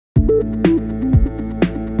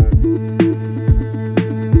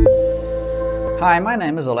Hi, my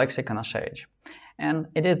name is Alexey Konashevich, and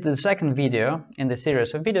it is the second video in the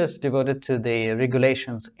series of videos devoted to the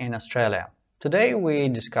regulations in Australia. Today we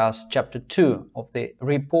discuss Chapter 2 of the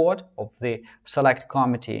report of the Select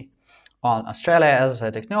Committee on Australia as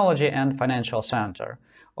a Technology and Financial Centre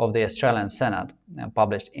of the Australian Senate,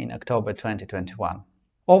 published in October 2021.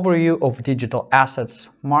 Overview of digital assets,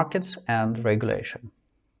 markets and regulation.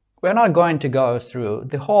 We're not going to go through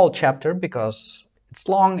the whole chapter because it's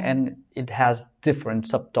long and it has different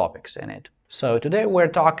subtopics in it. So today we're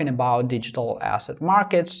talking about digital asset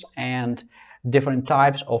markets and different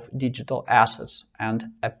types of digital assets and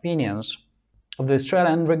opinions of the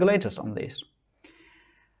Australian regulators on this.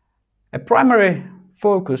 A primary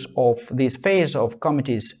focus of this phase of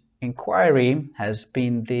committee's inquiry has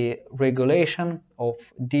been the regulation of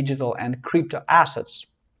digital and crypto assets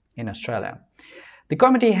in Australia. The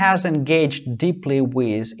committee has engaged deeply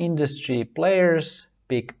with industry players,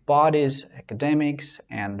 big bodies, academics,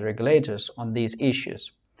 and regulators on these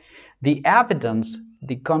issues. The evidence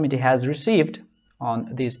the committee has received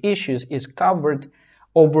on these issues is covered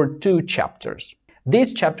over 2 chapters.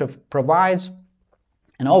 This chapter provides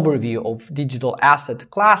an overview of digital asset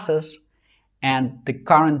classes and the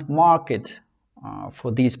current market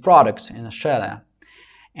for these products in Australia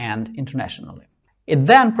and internationally. It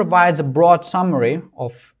then provides a broad summary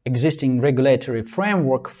of existing regulatory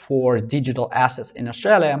framework for digital assets in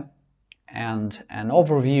Australia and an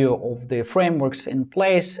overview of the frameworks in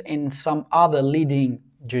place in some other leading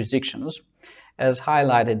jurisdictions, as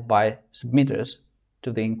highlighted by submitters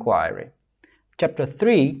to the inquiry. Chapter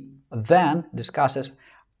 3 then discusses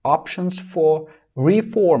options for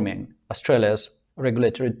reforming Australia's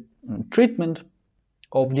regulatory treatment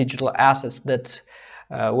of digital assets that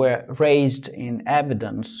were raised in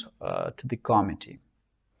evidence to the committee.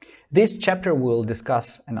 This chapter we'll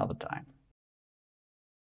discuss another time.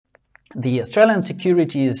 The Australian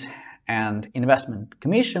Securities and Investment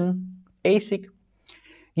Commission, ASIC,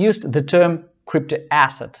 used the term crypto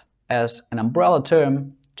asset as an umbrella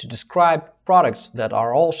term to describe products that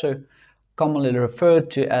are also commonly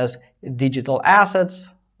referred to as digital assets,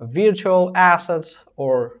 virtual assets,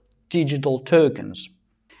 or digital tokens.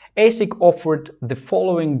 ASIC offered the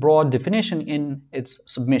following broad definition in its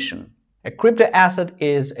submission. A crypto asset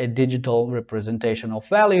is a digital representation of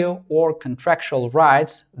value or contractual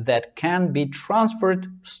rights that can be transferred,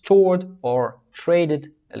 stored, or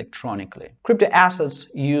traded electronically. Crypto assets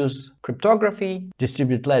use cryptography,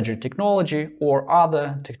 distributed ledger technology, or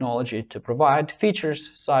other technology to provide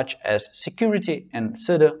features such as security and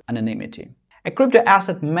pseudo-anonymity. A crypto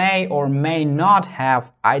asset may or may not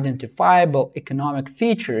have identifiable economic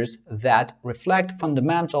features that reflect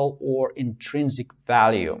fundamental or intrinsic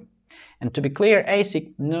value. And to be clear,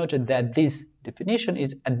 ASIC noted that this definition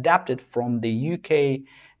is adapted from the UK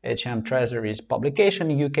HM Treasury's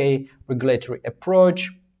publication, UK Regulatory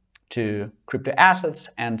Approach to Crypto Assets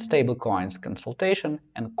and Stablecoins Consultation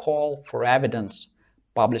and Call for Evidence,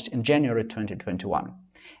 published in January 2021.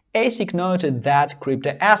 ASIC noted that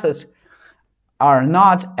crypto assets are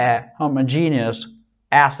not a homogeneous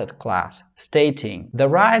asset class, stating the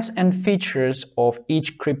rights and features of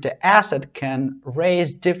each crypto asset can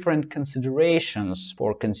raise different considerations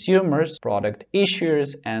for consumers, product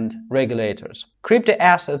issuers, and regulators. Crypto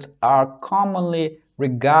assets are commonly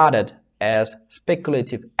regarded as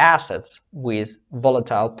speculative assets with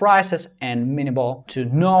volatile prices and minimal to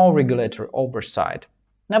no regulatory oversight.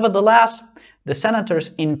 Nevertheless, the senators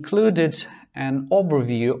included an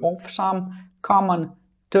overview of some common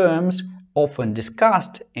terms often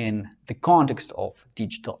discussed in the context of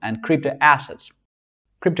digital and crypto assets.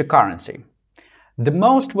 Cryptocurrency. The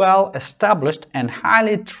most well-established and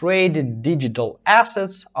highly traded digital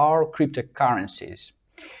assets are cryptocurrencies.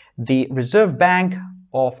 The Reserve Bank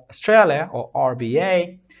of Australia, or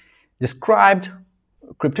RBA, described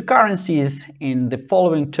cryptocurrencies in the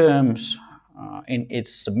following terms in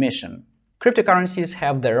its submission. Cryptocurrencies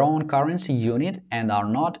have their own currency unit and are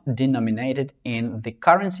not denominated in the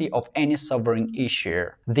currency of any sovereign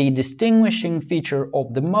issuer. The distinguishing feature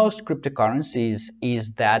of the most cryptocurrencies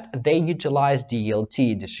is that they utilize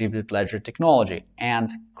DLT, distributed ledger technology, and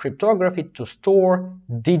cryptography to store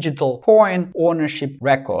digital coin ownership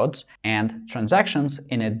records and transactions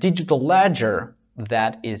in a digital ledger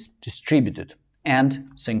that is distributed and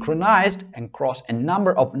synchronized across a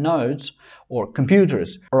number of nodes or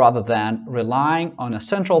computers, rather than relying on a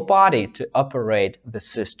central party to operate the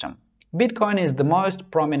system. Bitcoin is the most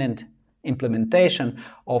prominent implementation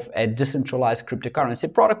of a decentralized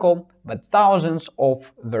cryptocurrency protocol, but thousands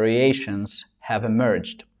of variations have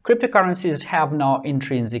emerged. Cryptocurrencies have no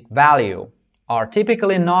intrinsic value, are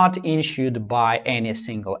typically not issued by any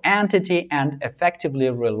single entity, and effectively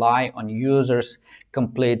rely on users'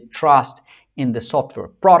 complete trust in the software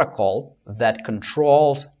protocol that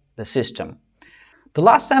controls the system. The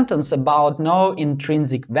last sentence about no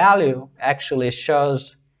intrinsic value actually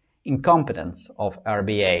shows incompetence of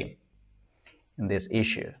RBA in this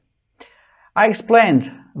issue. I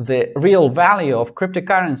explained the real value of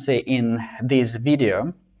cryptocurrency in this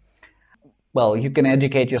video. Well, you can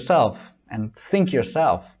educate yourself and think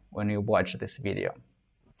yourself when you watch this video.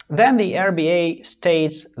 Then the RBA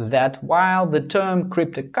states that while the term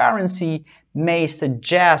cryptocurrency may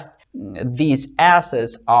suggest these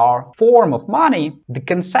assets are a form of money, the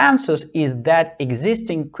consensus is that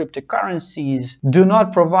existing cryptocurrencies do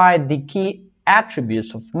not provide the key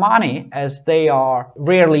attributes of money, as they are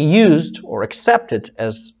rarely used or accepted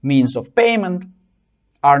as means of payment,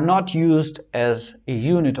 are not used as a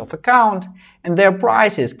unit of account, and their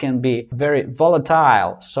prices can be very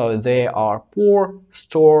volatile, so they are poor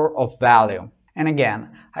store of value. And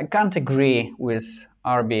again, I can't agree with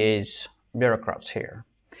RBA's bureaucrats here.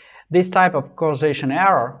 This type of causation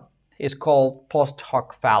error is called post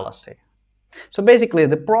hoc fallacy. So basically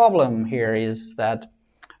the problem here is that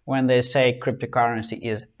when they say cryptocurrency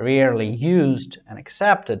is rarely used and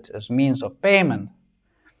accepted as means of payment,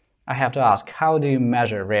 I have to ask, how do you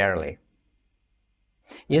measure rarely?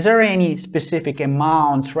 Is there any specific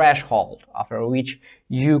amount threshold after which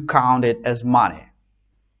you count it as money?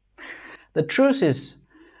 The truth is,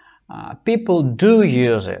 people do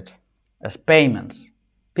use it as payments.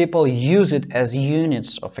 People use it as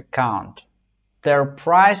units of account. Their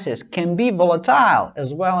prices can be volatile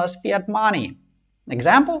as well as fiat money.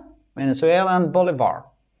 Example, Venezuelan Bolivar.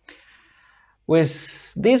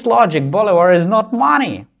 With this logic, Bolivar is not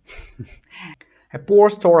money. A poor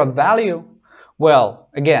store of value? Well,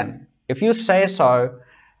 again, if you say so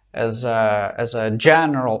as a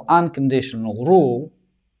general unconditional rule,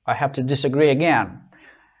 I have to disagree again.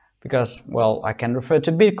 Because, well, I can refer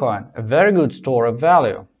to Bitcoin, a very good store of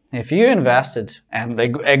value. If you invested, and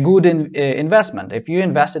a good investment, if you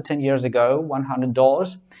invested 10 years ago,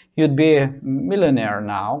 $100, you'd be a millionaire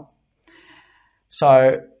now.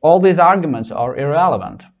 So all these arguments are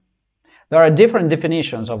irrelevant. There are different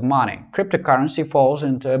definitions of money. Cryptocurrency falls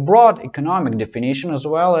into a broad economic definition, as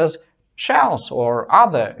well as shells or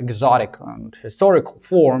other exotic and historical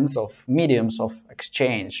forms of mediums of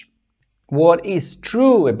exchange. What is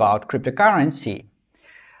true about cryptocurrency?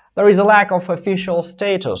 There is a lack of official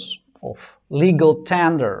status of legal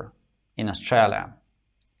tender in Australia.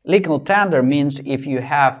 Legal tender means if you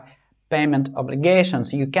have payment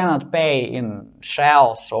obligations, you cannot pay in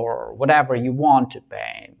shells or whatever you want to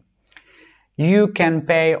pay. You can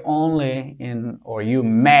pay only in, or you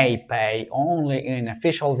may pay only in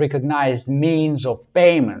official recognized means of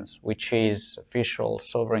payments, which is official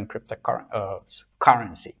sovereign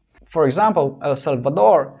cryptocurrency. For example, El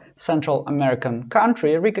Salvador, Central American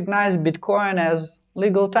country, recognized Bitcoin as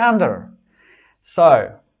legal tender.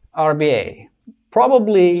 So, RBA,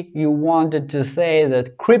 probably you wanted to say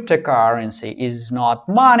that cryptocurrency is not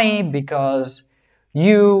money because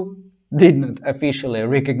you didn't officially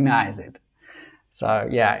recognize it. So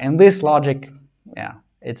yeah, in this logic, yeah,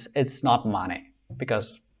 it's not money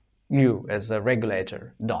because you as a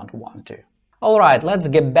regulator don't want to. All right, let's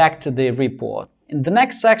get back to the report. In the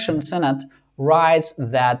next section, Senate writes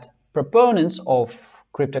that proponents of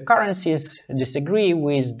cryptocurrencies disagree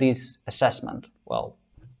with this assessment. Well,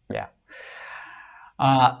 yeah.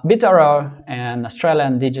 BitTorrent, an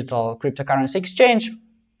Australian digital cryptocurrency exchange,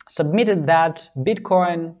 submitted that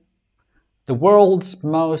Bitcoin, the world's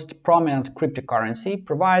most prominent cryptocurrency,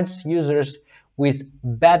 provides users with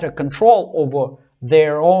better control over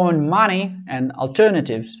their own money and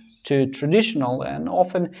alternatives to traditional and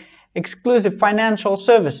often exclusive financial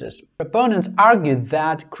services. Proponents argue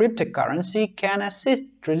that cryptocurrency can assist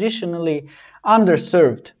traditionally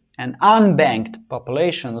underserved and unbanked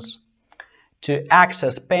populations to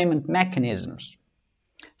access payment mechanisms.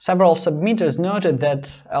 Several submitters noted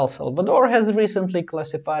that El Salvador has recently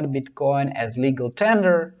classified Bitcoin as legal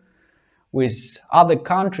tender, with other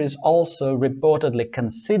countries also reportedly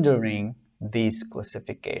considering this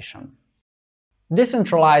classification.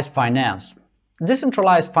 Decentralized finance.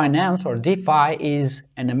 Decentralized finance, or DeFi, is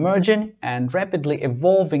an emerging and rapidly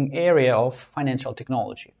evolving area of financial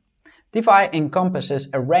technology. DeFi encompasses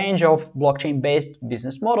a range of blockchain-based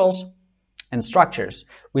business models and structures,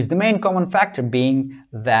 with the main common factor being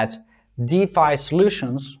that DeFi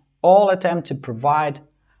solutions all attempt to provide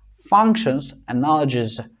functions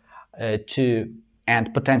analogous to,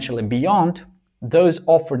 and potentially beyond, those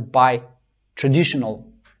offered by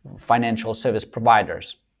traditional financial service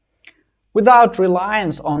providers, without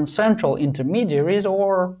reliance on central intermediaries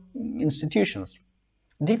or institutions.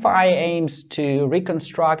 DeFi aims to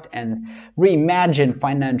reconstruct and reimagine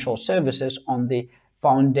financial services on the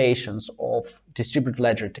foundations of distributed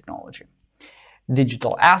ledger technology,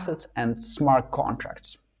 digital assets, and smart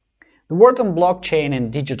contracts. The Wharton Blockchain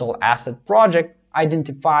and Digital Asset Project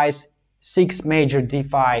identifies 6 major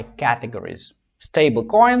DeFi categories: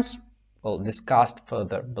 stablecoins, we'll discuss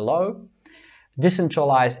further below,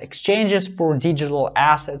 decentralized exchanges for digital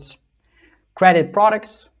assets, credit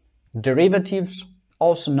products, derivatives,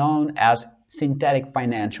 also known as synthetic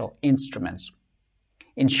financial instruments,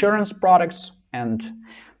 insurance products, and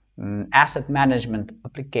asset management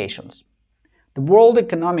applications. The World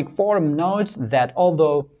Economic Forum notes that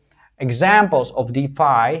although examples of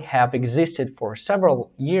DeFi have existed for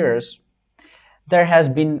several years, there has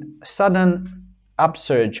been a sudden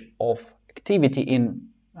upsurge of activity in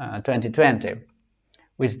 2020,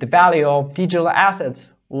 with the value of digital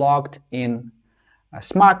assets locked in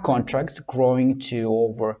smart contracts growing to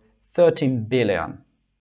over 13 billion.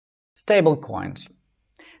 Stablecoins.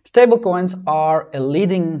 Stablecoins are a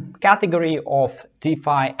leading category of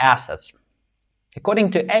DeFi assets.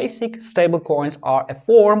 According to ASIC, stablecoins are a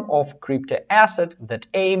form of crypto asset that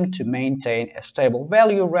aim to maintain a stable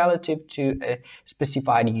value relative to a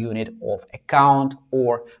specified unit of account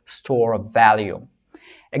or store of value.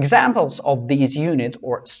 Examples of these units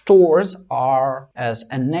or stores are as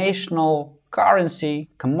a national currency,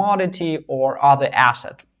 commodity, or other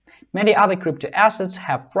asset. Many other crypto assets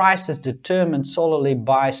have prices determined solely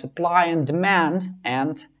by supply and demand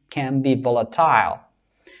and can be volatile.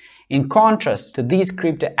 In contrast to these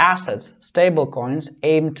crypto assets, stablecoins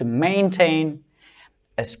aim to maintain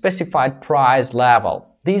a specified price level.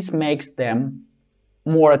 This makes them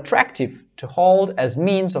more attractive to hold as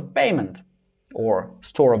means of payment or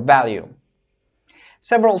store of value.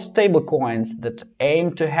 Several stablecoins that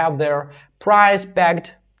aim to have their price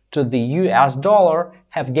pegged to the US dollar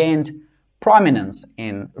have gained prominence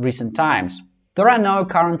in recent times. There are now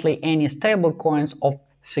currently any stablecoins of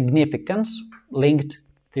significance linked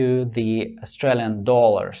to the Australian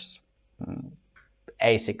dollars,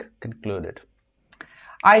 ASIC concluded.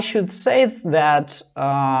 I should say that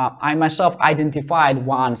I myself identified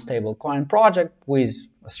one stablecoin project with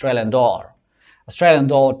Australian dollar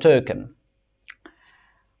token.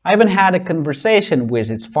 I even had a conversation with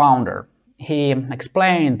its founder. He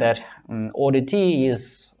explained that ODT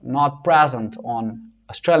is not present on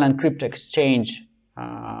Australian crypto exchanges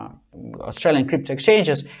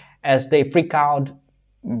as they freak out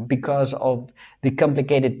because of the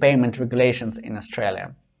complicated payment regulations in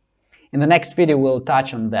Australia. In the next video we'll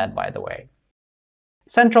touch on that, by the way.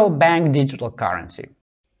 Central bank digital currency.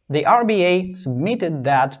 The RBA submitted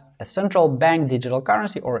that a central bank digital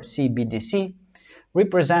currency, or CBDC,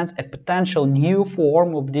 represents a potential new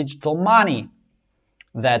form of digital money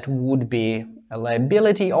that would be a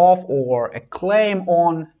liability of or a claim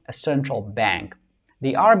on a central bank.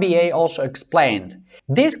 The RBA also explained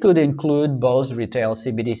this could include both retail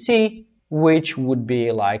CBDC, which would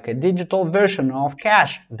be like a digital version of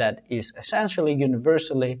cash that is essentially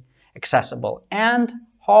universally accessible, and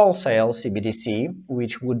wholesale CBDC,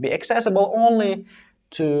 which would be accessible only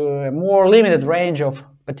to a more limited range of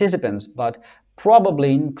participants, but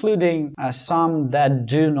probably including some that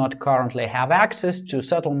do not currently have access to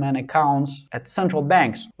settlement accounts at central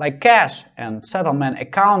banks. Like cash and settlement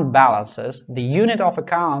account balances, the unit of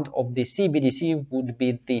account of the CBDC would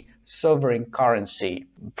be the sovereign currency,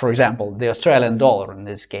 for example, the Australian dollar in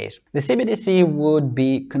this case. The CBDC would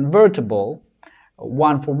be convertible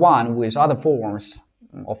one-for-one with other forms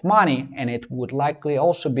of money, and it would likely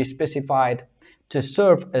also be specified to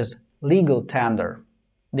serve as legal tender.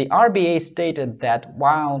 The RBA stated that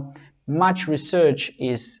while much research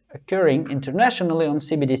is occurring internationally on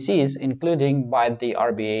CBDCs, including by the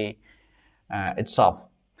RBA itself,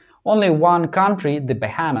 only one country, the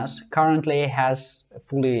Bahamas, currently has a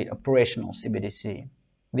fully operational CBDC.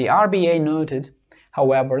 The RBA noted,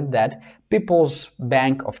 however, that People's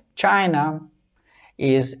Bank of China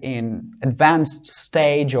is in advanced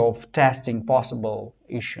stage of testing possible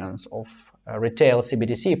issuance of retail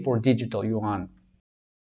CBDC for digital yuan.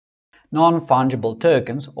 Non-fungible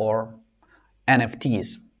tokens, or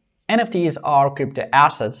NFTs. NFTs are crypto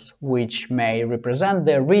assets which may represent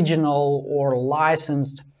the original or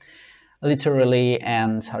licensed literary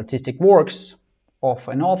and artistic works of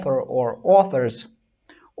an author or authors,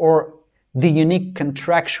 or the unique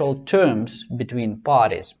contractual terms between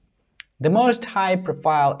parties. The most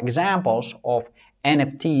high-profile examples of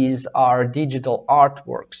NFTs are digital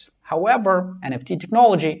artworks. However, NFT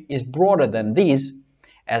technology is broader than these,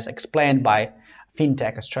 as explained by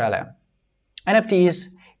FinTech Australia. NFTs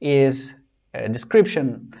is a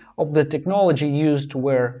description of the technology used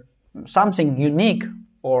where something unique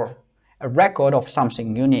or a record of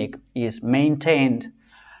something unique is maintained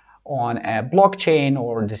on a blockchain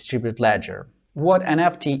or distributed ledger. What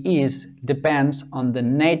NFT is depends on the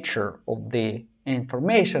nature of the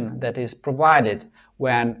information that is provided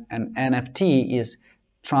when an NFT is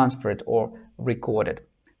transferred or recorded.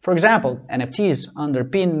 For example, NFTs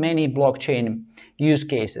underpin many blockchain use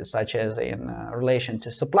cases, such as in relation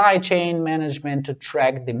to supply chain management to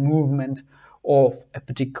track the movement of a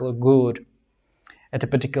particular good at a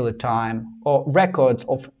particular time, or records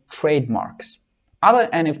of trademarks. Other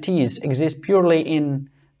NFTs exist purely in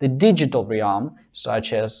the digital realm,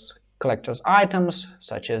 such as collector's items,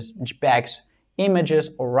 such as JPEGs, images,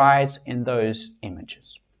 or rights in those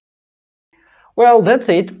images. Well, that's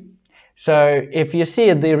it. So if you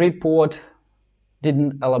see the report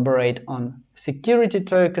didn't elaborate on security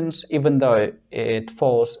tokens, even though it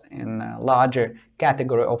falls in a larger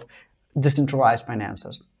category of decentralized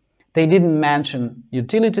finances. They didn't mention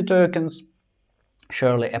utility tokens,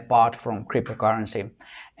 surely apart from cryptocurrency,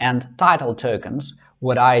 and title tokens,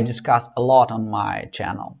 what I discuss a lot on my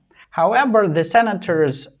channel. However, the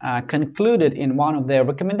senators concluded in one of their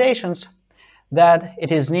recommendations that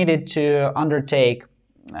it is needed to undertake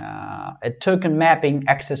a token mapping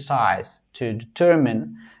exercise to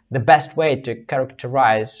determine the best way to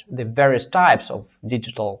characterize the various types of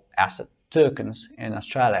digital asset tokens in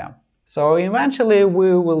Australia. So eventually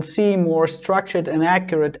we will see more structured and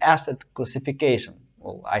accurate asset classification.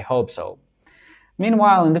 Well, I hope so.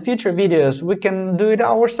 Meanwhile, in the future videos, we can do it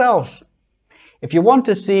ourselves. If you want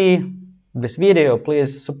to see this video,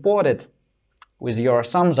 please support it with your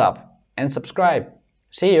thumbs up and subscribe.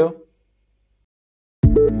 See you!